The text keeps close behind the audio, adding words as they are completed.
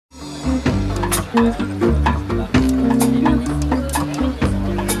You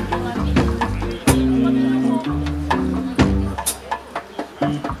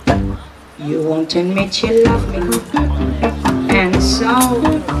won't admit you love me, and so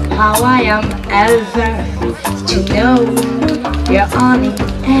how I am ever to know your only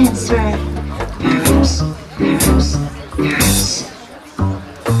answer. Perhaps, perhaps, perhaps.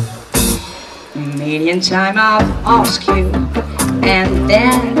 A million times I've asked you, and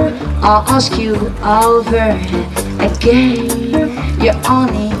then I'll ask you over again. Your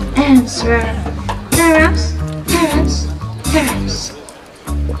only answer. Perhaps, perhaps, perhaps.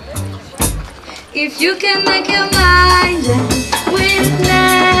 If you can make your mind, we'll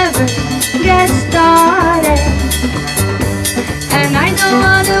never get started. And I don't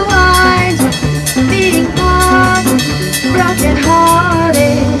wanna wind up being broken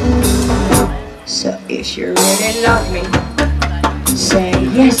hearted. So if you really love me, say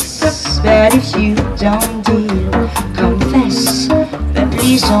yes. But if you don't, dear, confess. But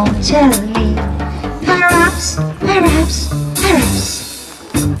please don't tell me. Perhaps, perhaps, perhaps.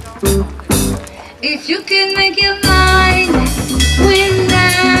 If you can make your mind, we'll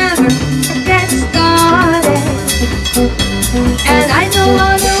never get started. And I don't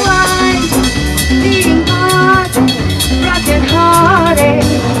wanna wind up being broken hearted.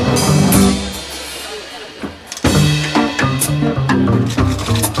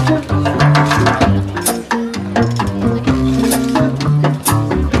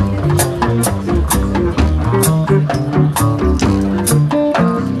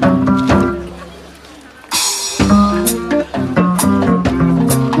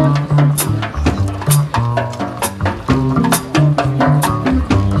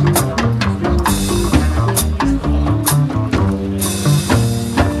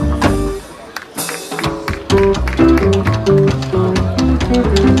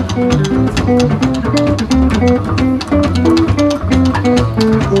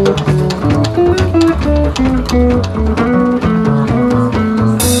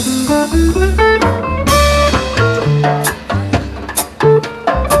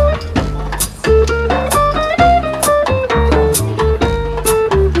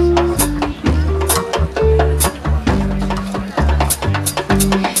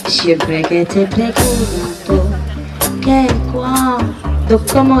 Siempre que te pregunto qué, cuándo,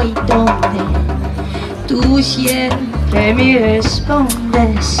 cómo y dónde, tú siempre me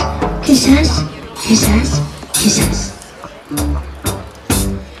respondes quizás, quizás, quizás.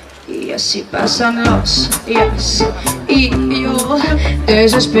 Y así pasan los días y yo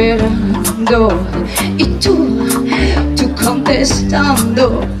desesperando y tú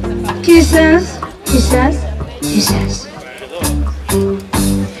contestando quizás, quizás, quizás.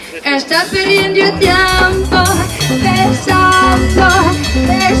 Estás perdiendo el tiempo pensando,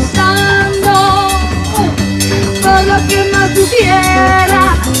 pensando por lo que más tú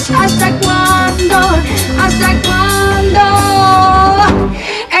quieras. ¿Hasta cuándo? ¿Hasta cuándo?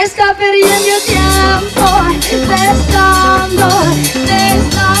 Estás perdiendo el tiempo pensando,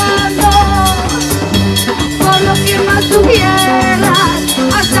 pensando por lo que más tú quieras.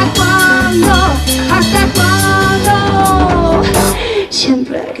 ¿Hasta cuándo? ¿Hasta cuándo?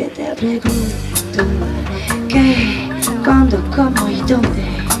 Siempre que te pregunto qué, cuándo, cómo y dónde,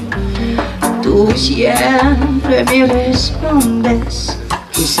 tú siempre me respondes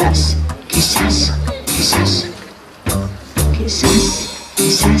quizás, quizás, quizás, quizás,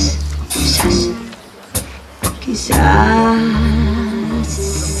 quizás, quizás, quizás.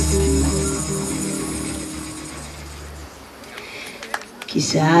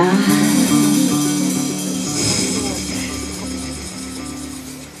 Quizás.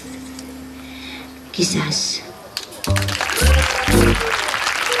 Quizás.